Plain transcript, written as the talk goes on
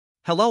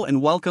Hello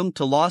and welcome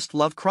to Lost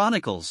Love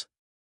Chronicles.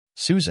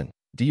 Susan,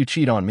 do you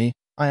cheat on me?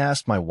 I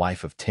asked my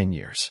wife of 10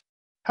 years.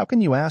 How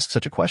can you ask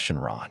such a question,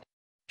 Ron?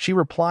 She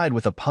replied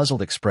with a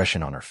puzzled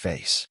expression on her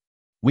face.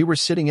 We were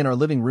sitting in our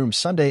living room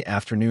Sunday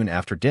afternoon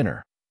after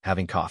dinner,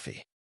 having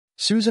coffee.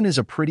 Susan is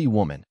a pretty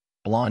woman,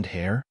 blonde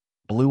hair,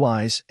 blue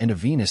eyes, and a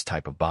Venus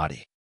type of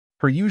body.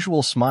 Her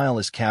usual smile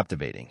is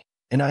captivating,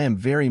 and I am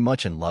very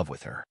much in love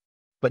with her.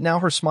 But now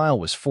her smile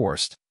was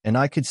forced, and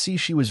I could see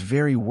she was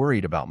very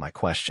worried about my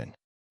question.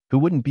 Who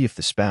wouldn't be if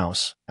the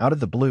spouse, out of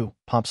the blue,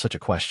 pops such a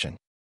question?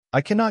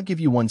 I cannot give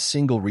you one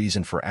single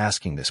reason for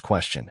asking this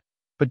question,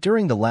 but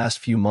during the last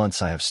few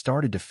months I have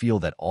started to feel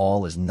that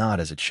all is not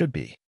as it should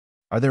be.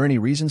 Are there any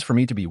reasons for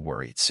me to be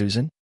worried,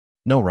 Susan?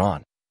 No,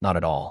 Ron, not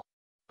at all.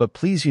 But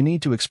please, you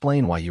need to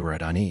explain why you are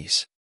at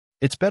unease.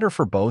 It's better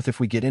for both if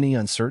we get any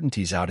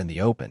uncertainties out in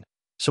the open,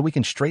 so we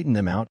can straighten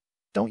them out.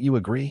 Don't you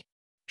agree?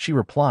 She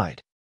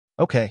replied.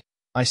 Okay,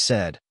 I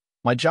said.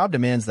 My job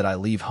demands that I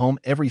leave home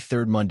every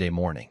third Monday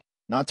morning,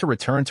 not to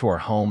return to our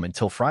home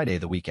until Friday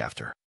the week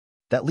after.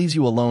 That leaves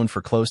you alone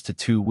for close to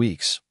 2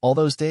 weeks, all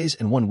those days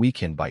and one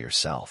weekend by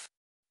yourself.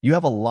 You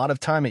have a lot of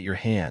time at your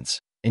hands,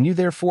 and you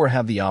therefore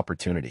have the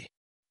opportunity.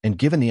 And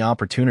given the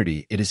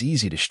opportunity, it is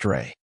easy to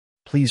stray.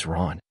 Please,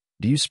 Ron,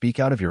 do you speak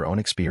out of your own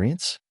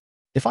experience?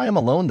 If I am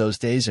alone those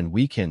days and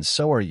weekends,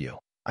 so are you.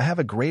 I have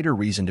a greater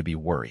reason to be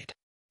worried.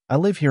 I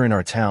live here in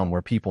our town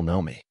where people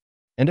know me.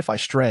 And if I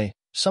stray,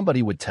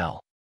 somebody would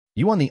tell.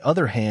 You, on the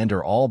other hand,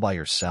 are all by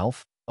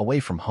yourself, away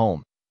from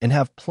home, and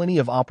have plenty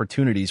of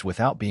opportunities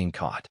without being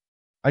caught.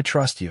 I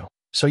trust you,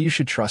 so you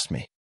should trust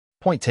me.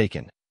 Point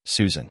taken,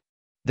 Susan.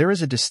 There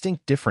is a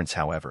distinct difference,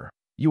 however.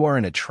 You are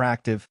an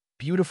attractive,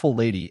 beautiful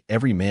lady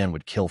every man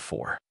would kill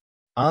for.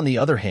 On the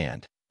other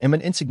hand, am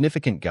an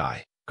insignificant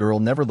guy, girl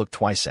never look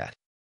twice at.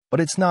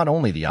 But it's not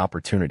only the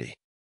opportunity.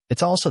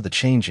 It's also the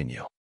change in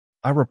you.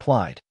 I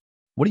replied.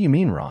 What do you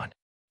mean, Ron?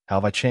 How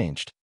have I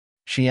changed?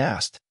 She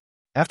asked.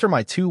 After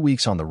my 2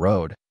 weeks on the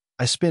road,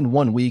 I spend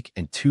 1 week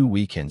and 2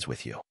 weekends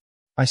with you.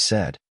 I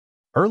said.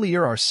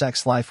 Earlier our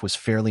sex life was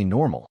fairly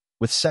normal,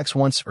 with sex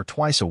once or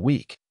twice a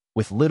week,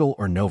 with little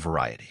or no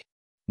variety.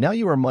 Now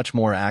you are much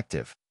more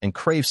active, and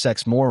crave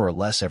sex more or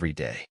less every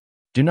day.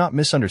 Do not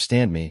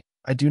misunderstand me,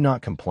 I do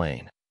not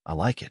complain. I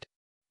like it.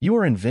 You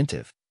are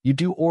inventive, you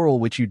do oral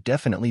which you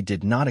definitely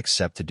did not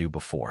accept to do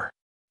before.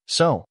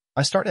 So,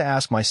 I start to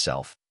ask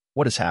myself,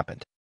 what has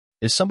happened?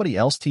 Is somebody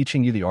else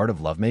teaching you the art of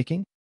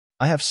lovemaking?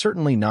 I have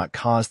certainly not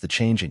caused the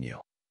change in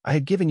you. I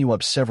had given you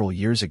up several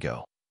years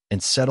ago,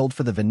 and settled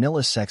for the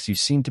vanilla sex you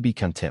seem to be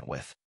content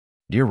with.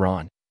 Dear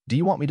Ron, do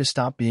you want me to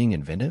stop being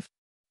inventive?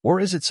 Or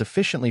is it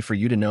sufficiently for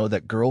you to know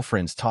that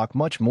girlfriends talk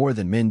much more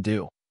than men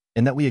do,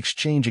 and that we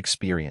exchange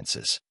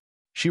experiences?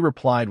 She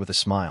replied with a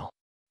smile.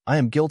 I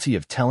am guilty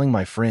of telling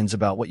my friends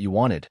about what you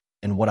wanted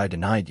and what I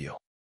denied you.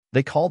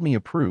 They called me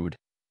a prude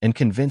and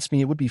convinced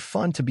me it would be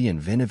fun to be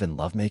inventive in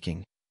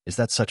lovemaking. Is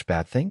that such a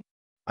bad thing?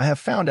 I have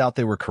found out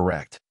they were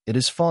correct. It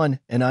is fun,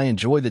 and I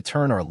enjoy the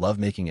turn our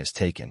lovemaking has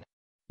taken.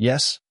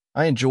 Yes,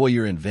 I enjoy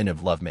your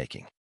inventive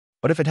lovemaking.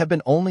 But if it had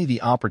been only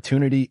the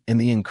opportunity and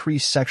the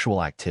increased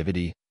sexual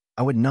activity,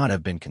 I would not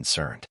have been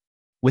concerned.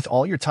 With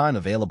all your time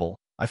available,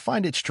 I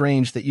find it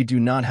strange that you do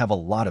not have a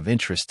lot of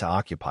interest to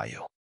occupy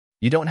you.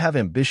 You don't have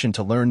ambition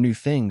to learn new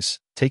things,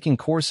 taking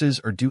courses,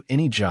 or do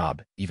any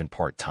job, even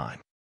part-time.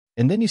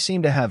 And then you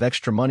seem to have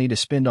extra money to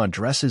spend on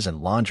dresses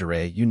and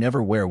lingerie you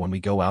never wear when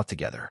we go out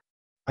together.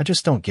 I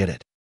just don't get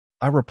it.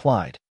 I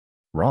replied.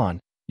 Ron,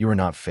 you are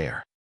not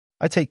fair.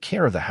 I take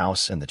care of the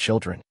house and the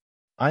children.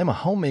 I am a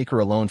homemaker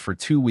alone for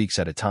 2 weeks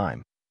at a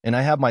time, and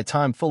I have my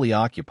time fully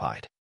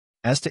occupied.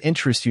 As to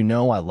interest, you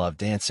know I love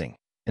dancing,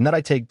 and that I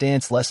take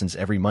dance lessons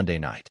every Monday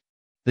night.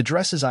 The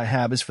dresses I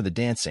have is for the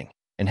dancing,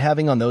 and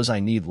having on those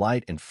I need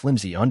light and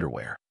flimsy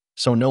underwear,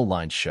 so no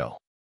lines show.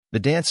 The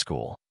dance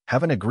school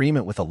have an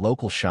agreement with a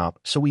local shop,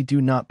 so we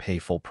do not pay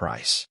full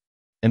price.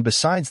 And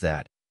besides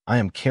that, I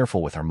am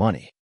careful with our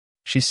money,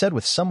 she said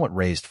with somewhat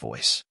raised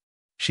voice.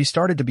 She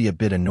started to be a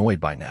bit annoyed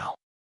by now.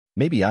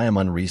 Maybe I am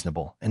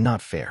unreasonable and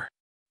not fair.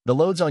 The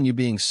loads on you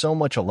being so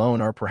much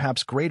alone are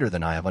perhaps greater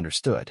than I have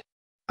understood.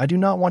 I do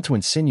not want to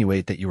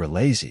insinuate that you are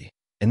lazy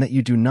and that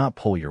you do not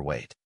pull your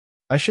weight.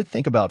 I should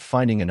think about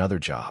finding another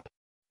job.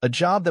 A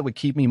job that would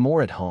keep me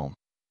more at home.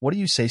 What do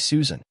you say,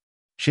 Susan?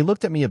 She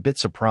looked at me a bit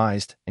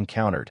surprised and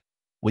countered.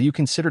 Will you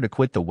consider to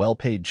quit the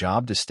well-paid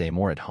job to stay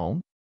more at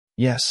home?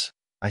 Yes,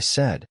 I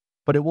said,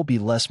 but it will be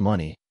less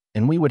money,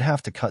 and we would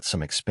have to cut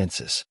some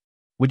expenses.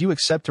 Would you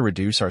accept to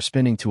reduce our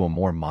spending to a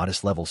more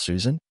modest level,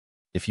 Susan?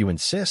 If you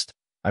insist,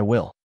 I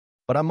will.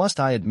 But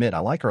I admit I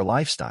like our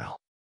lifestyle.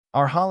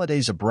 Our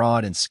holidays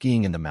abroad and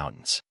skiing in the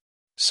mountains.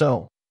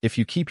 So, if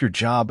you keep your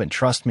job and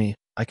trust me,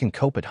 I can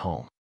cope at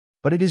home.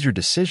 But it is your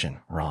decision,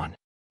 Ron.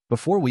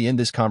 Before we end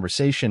this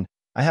conversation,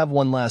 I have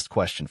one last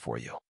question for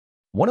you.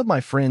 One of my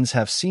friends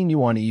have seen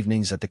you on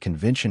evenings at the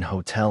convention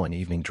hotel in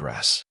evening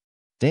dress,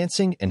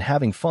 dancing and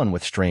having fun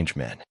with strange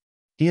men.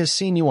 He has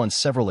seen you on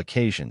several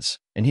occasions,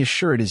 and he is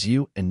sure it is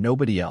you and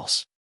nobody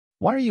else.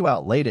 Why are you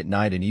out late at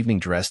night in evening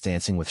dress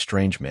dancing with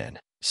strange men,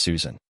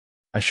 Susan?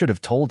 I should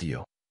have told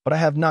you, but I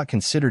have not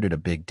considered it a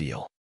big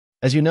deal.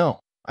 As you know,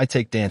 I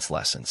take dance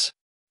lessons.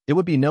 It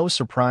would be no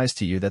surprise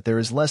to you that there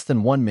is less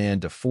than 1 man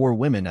to 4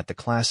 women at the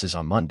classes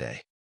on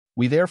Monday.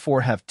 We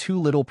therefore have too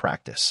little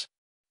practice.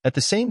 At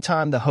the same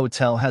time, the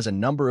hotel has a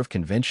number of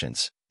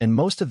conventions, and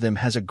most of them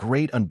has a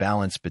great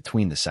unbalance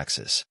between the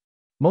sexes.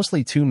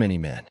 Mostly too many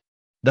men.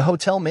 The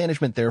hotel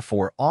management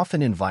therefore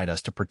often invite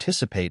us to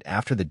participate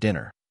after the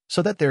dinner,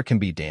 so that there can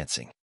be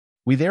dancing.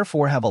 We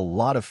therefore have a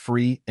lot of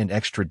free and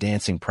extra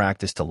dancing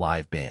practice to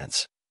live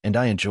bands, and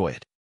I enjoy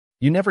it.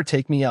 You never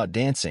take me out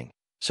dancing,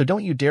 so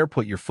don't you dare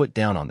put your foot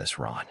down on this,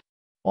 Ron.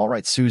 All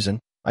right, Susan,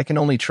 I can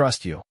only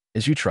trust you,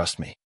 as you trust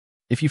me.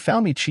 If you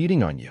found me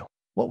cheating on you,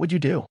 what would you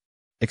do?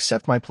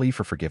 Accept my plea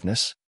for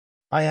forgiveness?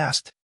 I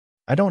asked.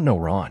 I don't know,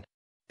 Ron.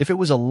 If it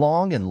was a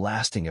long and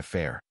lasting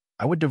affair,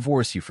 I would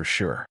divorce you for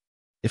sure.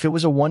 If it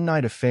was a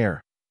one-night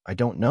affair, I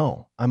don't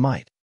know, I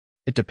might.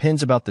 It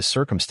depends about the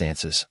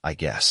circumstances, I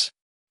guess.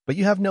 But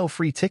you have no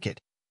free ticket.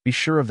 Be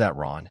sure of that,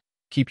 Ron.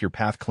 Keep your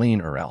path clean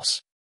or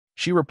else.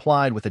 She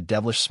replied with a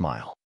devilish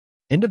smile.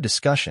 End of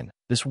discussion.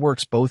 This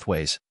works both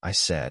ways, I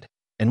said,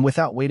 and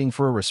without waiting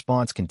for a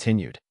response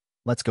continued.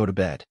 Let's go to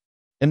bed.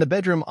 In the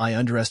bedroom, I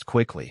undressed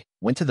quickly,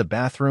 went to the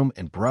bathroom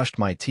and brushed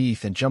my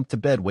teeth and jumped to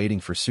bed waiting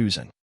for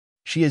Susan.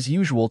 She as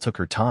usual took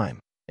her time,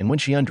 and when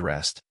she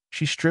undressed,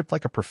 she stripped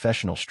like a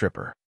professional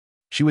stripper.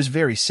 She was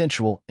very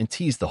sensual and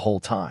teased the whole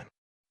time.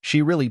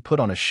 She really put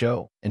on a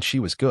show, and she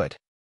was good.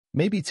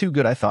 Maybe too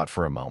good, I thought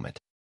for a moment.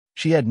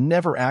 She had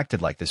never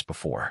acted like this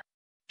before.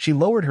 She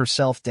lowered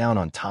herself down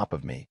on top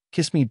of me,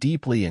 kissed me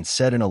deeply, and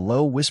said in a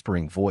low,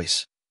 whispering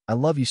voice, I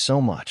love you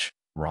so much,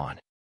 Ron.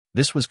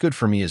 This was good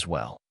for me as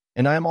well,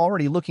 and I am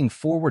already looking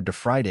forward to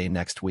Friday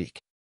next week.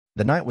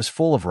 The night was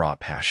full of raw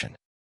passion.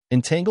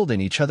 Entangled in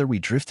each other, we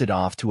drifted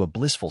off to a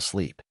blissful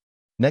sleep.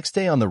 Next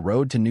day on the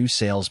road to new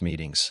sales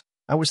meetings,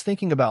 I was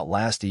thinking about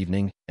last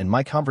evening and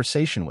my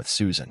conversation with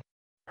Susan.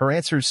 Her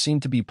answers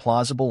seemed to be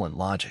plausible and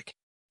logic,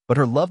 but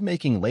her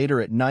lovemaking later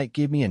at night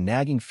gave me a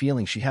nagging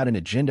feeling she had an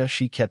agenda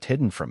she kept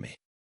hidden from me.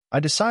 I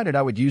decided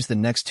I would use the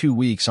next 2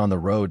 weeks on the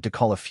road to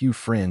call a few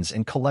friends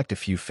and collect a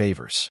few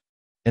favors.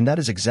 And that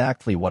is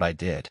exactly what I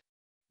did.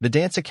 The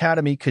Dance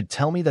Academy could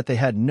tell me that they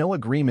had no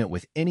agreement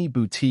with any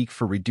boutique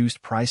for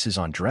reduced prices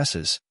on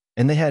dresses,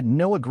 and they had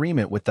no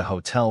agreement with the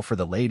hotel for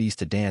the ladies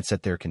to dance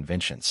at their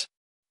conventions.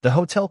 The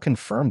hotel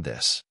confirmed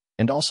this,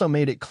 and also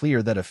made it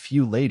clear that a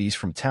few ladies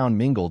from town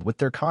mingled with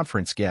their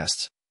conference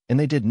guests, and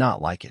they did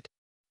not like it.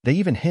 They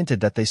even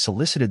hinted that they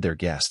solicited their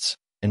guests,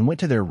 and went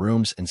to their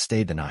rooms and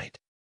stayed the night.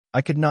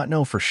 I could not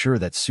know for sure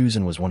that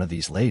Susan was one of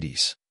these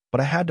ladies,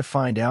 but I had to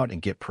find out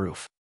and get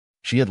proof.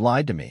 She had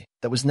lied to me,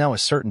 that was now a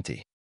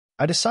certainty.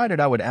 I decided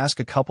I would ask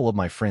a couple of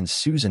my friends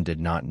Susan did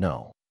not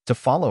know, to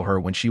follow her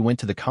when she went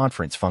to the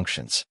conference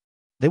functions.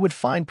 They would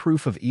find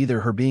proof of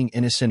either her being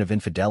innocent of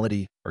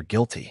infidelity or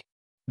guilty.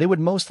 They would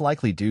most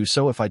likely do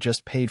so if I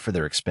just paid for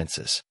their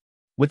expenses.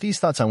 With these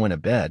thoughts I went to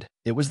bed.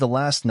 It was the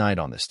last night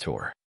on this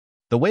tour.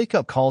 The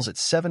wake-up calls at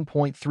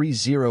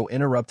 7:30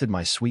 interrupted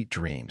my sweet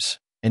dreams,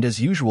 and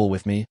as usual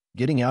with me,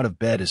 getting out of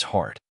bed is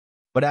hard.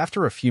 But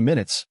after a few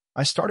minutes,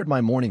 I started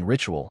my morning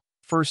ritual,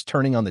 first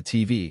turning on the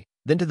TV,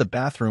 then to the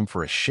bathroom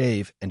for a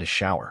shave and a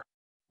shower.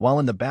 While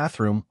in the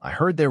bathroom, I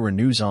heard there were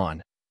news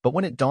on, but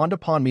when it dawned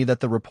upon me that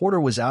the reporter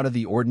was out of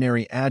the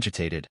ordinary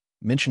agitated,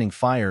 mentioning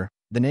fire,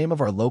 the name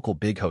of our local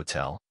big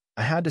hotel,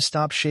 I had to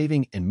stop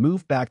shaving and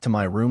move back to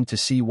my room to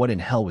see what in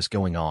hell was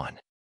going on.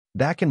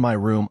 Back in my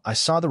room, I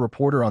saw the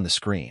reporter on the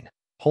screen,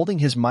 holding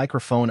his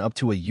microphone up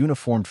to a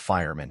uniformed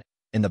fireman.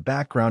 In the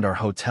background, our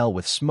hotel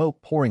with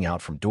smoke pouring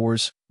out from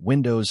doors,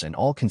 windows, and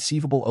all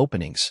conceivable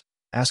openings,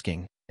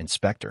 asking,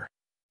 Inspector,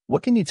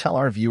 what can you tell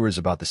our viewers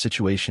about the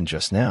situation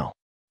just now?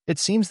 It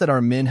seems that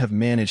our men have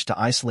managed to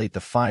isolate the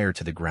fire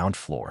to the ground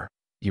floor,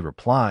 he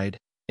replied,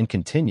 and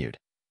continued,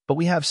 but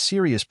we have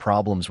serious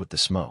problems with the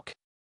smoke.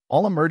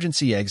 All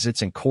emergency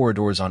exits and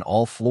corridors on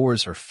all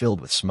floors are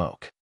filled with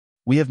smoke.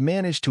 We have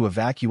managed to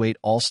evacuate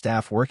all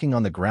staff working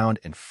on the ground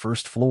and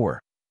first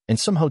floor, and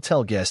some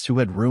hotel guests who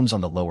had rooms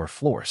on the lower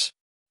floors.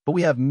 But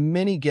we have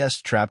many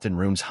guests trapped in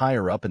rooms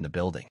higher up in the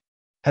building.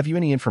 Have you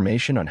any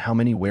information on how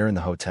many were in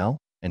the hotel,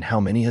 and how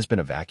many has been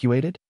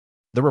evacuated?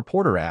 The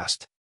reporter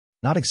asked.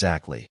 Not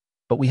exactly,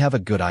 but we have a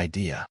good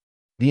idea.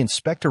 The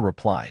inspector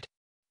replied.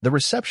 The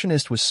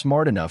receptionist was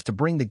smart enough to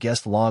bring the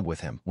guest log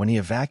with him when he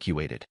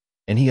evacuated,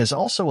 and he has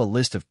also a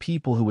list of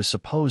people who was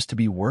supposed to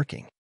be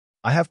working.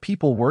 I have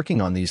people working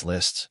on these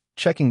lists,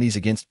 checking these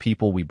against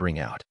people we bring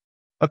out.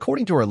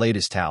 According to our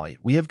latest tally,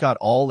 we have got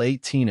all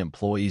 18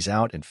 employees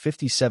out and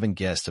 57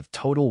 guests of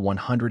total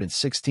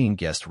 116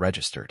 guests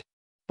registered.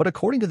 But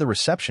according to the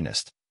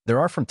receptionist, there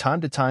are from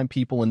time to time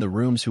people in the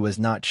rooms who has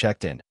not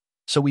checked in,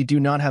 so we do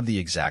not have the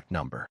exact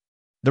number.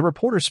 The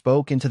reporter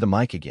spoke into the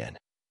mic again.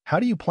 How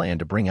do you plan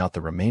to bring out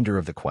the remainder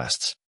of the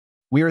quests?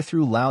 We are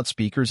through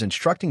loudspeakers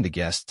instructing the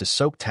guests to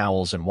soak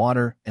towels in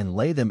water and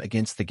lay them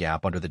against the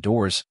gap under the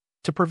doors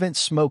to prevent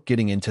smoke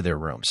getting into their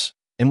rooms,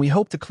 and we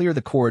hope to clear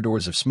the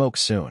corridors of smoke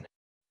soon.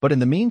 But in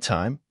the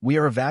meantime, we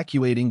are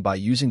evacuating by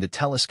using the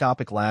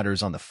telescopic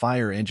ladders on the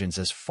fire engines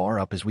as far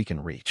up as we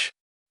can reach.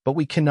 But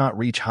we cannot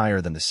reach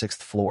higher than the 6th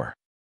floor.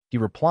 He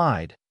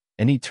replied,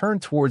 and he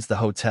turned towards the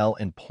hotel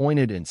and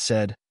pointed and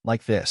said,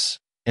 like this.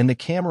 And the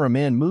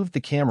cameraman moved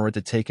the camera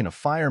to take in a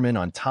fireman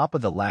on top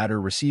of the ladder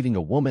receiving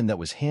a woman that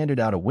was handed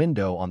out a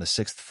window on the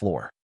 6th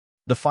floor.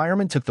 The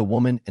fireman took the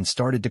woman and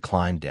started to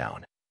climb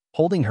down,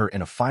 holding her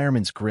in a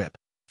fireman's grip,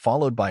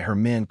 followed by her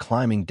man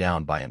climbing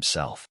down by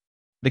himself.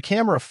 The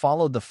camera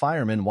followed the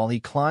fireman while he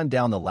climbed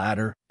down the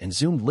ladder and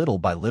zoomed little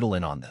by little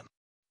in on them.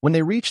 When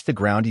they reached the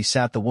ground, he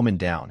sat the woman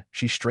down,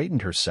 she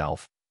straightened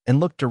herself, and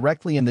looked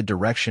directly in the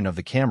direction of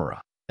the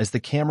camera, as the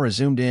camera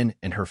zoomed in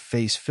and her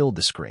face filled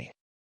the screen.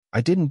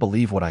 I didn't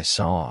believe what I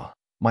saw.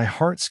 My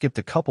heart skipped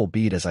a couple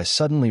beats as I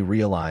suddenly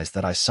realized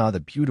that I saw the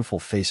beautiful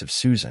face of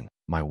Susan,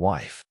 my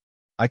wife.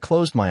 I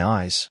closed my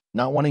eyes,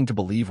 not wanting to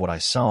believe what I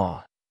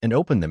saw, and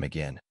opened them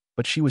again,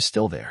 but she was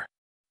still there.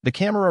 The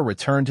camera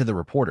returned to the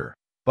reporter,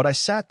 but I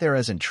sat there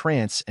as in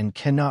trance and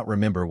cannot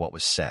remember what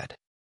was said.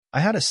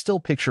 I had a still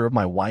picture of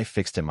my wife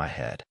fixed in my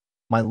head.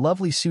 My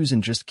lovely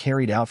Susan just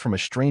carried out from a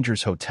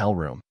stranger's hotel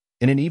room,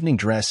 in an evening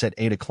dress at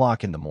 8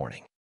 o'clock in the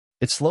morning.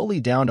 It slowly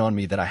dawned on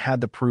me that I had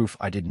the proof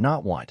I did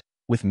not want,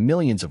 with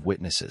millions of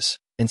witnesses,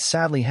 and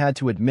sadly had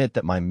to admit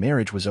that my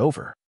marriage was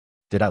over.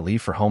 Did I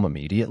leave for home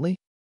immediately?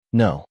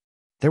 No.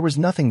 There was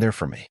nothing there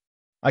for me.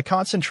 I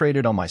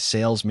concentrated on my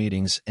sales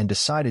meetings and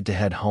decided to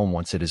head home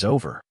once it is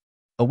over.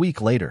 A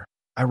week later,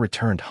 I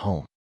returned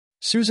home.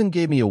 Susan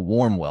gave me a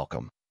warm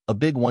welcome, a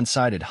big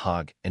one-sided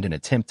hug, and an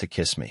attempt to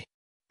kiss me.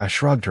 I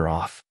shrugged her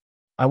off.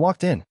 I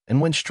walked in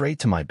and went straight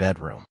to my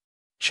bedroom,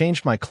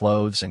 changed my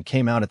clothes, and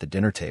came out at the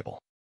dinner table.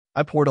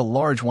 I poured a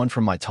large one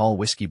from my tall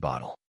whiskey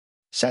bottle,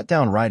 sat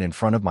down right in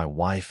front of my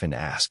wife and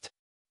asked,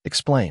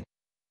 "Explain."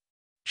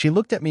 She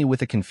looked at me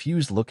with a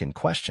confused look and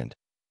questioned,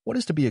 "What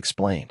is to be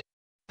explained?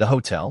 The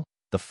hotel,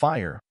 the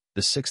fire,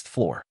 the 6th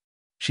floor."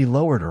 She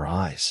lowered her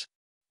eyes.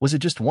 Was it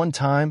just one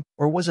time,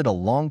 or was it a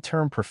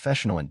long-term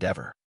professional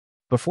endeavor?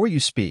 Before you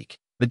speak,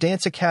 the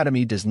Dance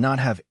Academy does not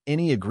have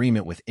any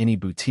agreement with any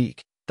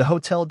boutique. The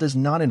hotel does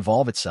not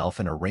involve itself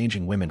in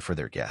arranging women for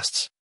their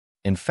guests.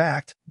 In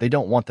fact, they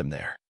don't want them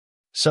there.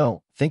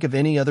 So, think of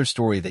any other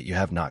story that you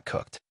have not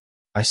cooked.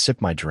 I sipped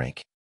my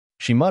drink.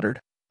 She muttered,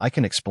 "I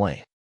can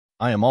explain."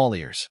 "I am all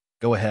ears.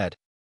 Go ahead."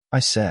 I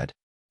said,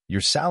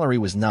 "Your salary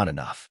was not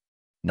enough."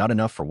 "Not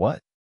enough for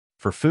what?"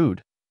 "For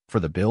food, for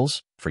the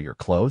bills, for your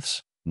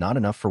clothes." "Not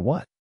enough for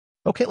what?"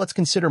 "Okay, let's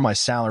consider my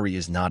salary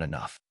is not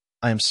enough.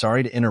 I am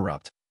sorry to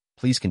interrupt.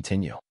 Please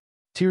continue."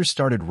 Tears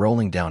started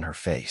rolling down her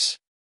face.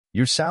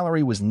 "Your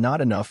salary was not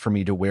enough for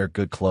me to wear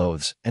good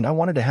clothes, and I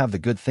wanted to have the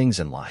good things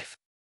in life.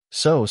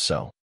 So,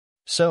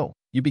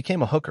 you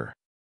became a hooker.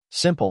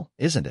 Simple,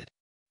 isn't it?"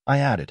 I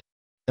added,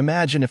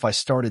 "Imagine if I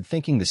started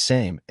thinking the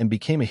same and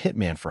became a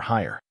hitman for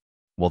hire.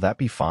 Will that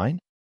be fine?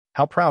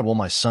 How proud will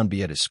my son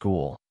be at his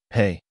school?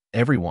 Hey,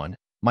 everyone,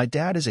 my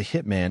dad is a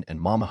hitman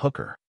and mom a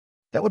hooker.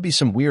 That would be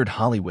some weird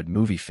Hollywood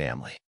movie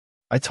family."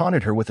 I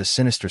taunted her with a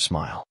sinister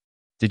smile.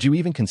 "Did you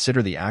even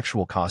consider the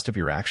actual cost of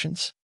your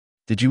actions?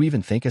 Did you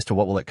even think as to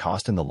what will it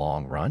cost in the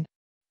long run?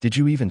 Did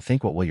you even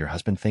think what will your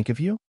husband think of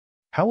you?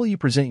 How will you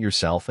present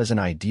yourself as an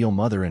ideal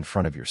mother in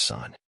front of your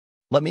son?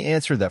 Let me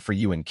answer that for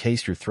you in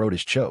case your throat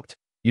is choked.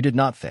 You did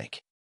not think.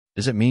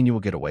 Does it mean you will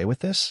get away with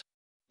this?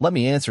 Let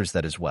me answer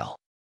that as well.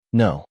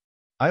 No."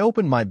 I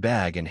opened my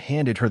bag and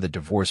handed her the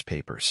divorce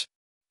papers.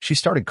 She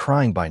started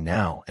crying by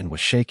now and was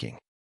shaking.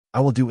 "I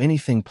will do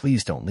anything,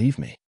 please don't leave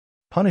me.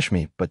 Punish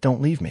me, but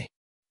don't leave me,"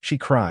 she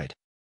cried.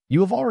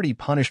 "You have already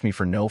punished me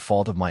for no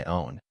fault of my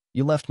own.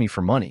 You left me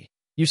for money.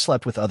 You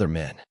slept with other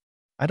men.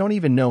 I don't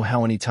even know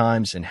how many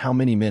times and how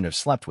many men have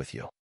slept with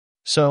you.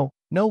 So,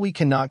 no, we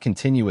cannot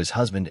continue as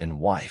husband and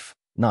wife,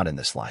 not in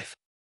this life.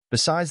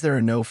 Besides, there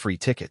are no free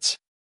tickets.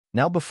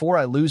 Now before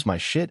I lose my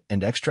shit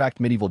and extract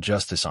medieval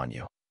justice on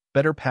you,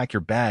 better pack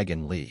your bag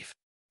and leave.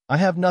 I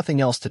have nothing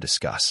else to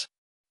discuss."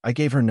 I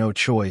gave her no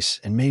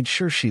choice and made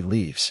sure she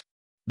leaves.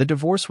 The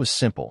divorce was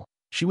simple.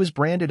 She was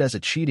branded as a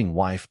cheating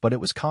wife, but it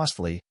was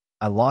costly.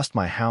 I lost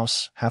my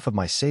house, half of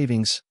my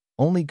savings.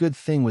 Only good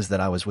thing was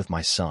that I was with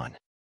my son.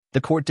 The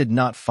court did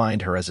not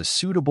find her as a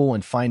suitable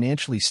and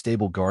financially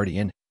stable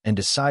guardian and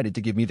decided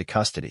to give me the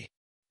custody.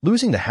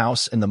 Losing the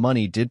house and the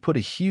money did put a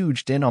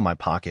huge dent on my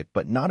pocket,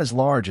 but not as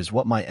large as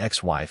what my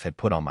ex-wife had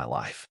put on my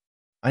life.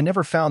 I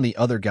never found the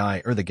other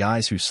guy or the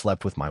guys who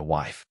slept with my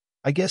wife.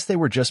 I guess they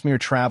were just mere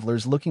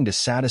travelers looking to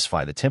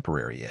satisfy the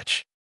temporary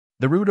itch.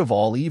 The root of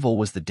all evil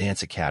was the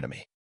Dance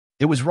Academy.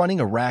 It was running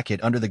a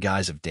racket under the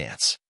guise of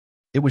dance.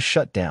 It was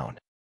shut down.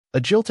 A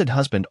jilted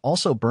husband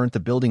also burnt the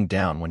building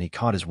down when he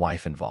caught his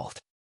wife involved.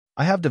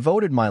 I have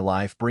devoted my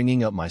life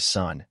bringing up my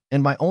son,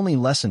 and my only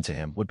lesson to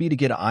him would be to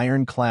get an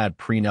ironclad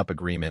prenup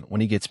agreement when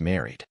he gets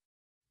married.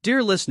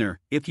 Dear listener,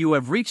 if you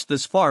have reached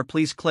this far,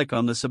 please click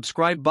on the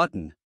subscribe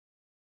button.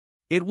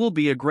 It will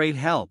be a great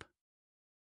help.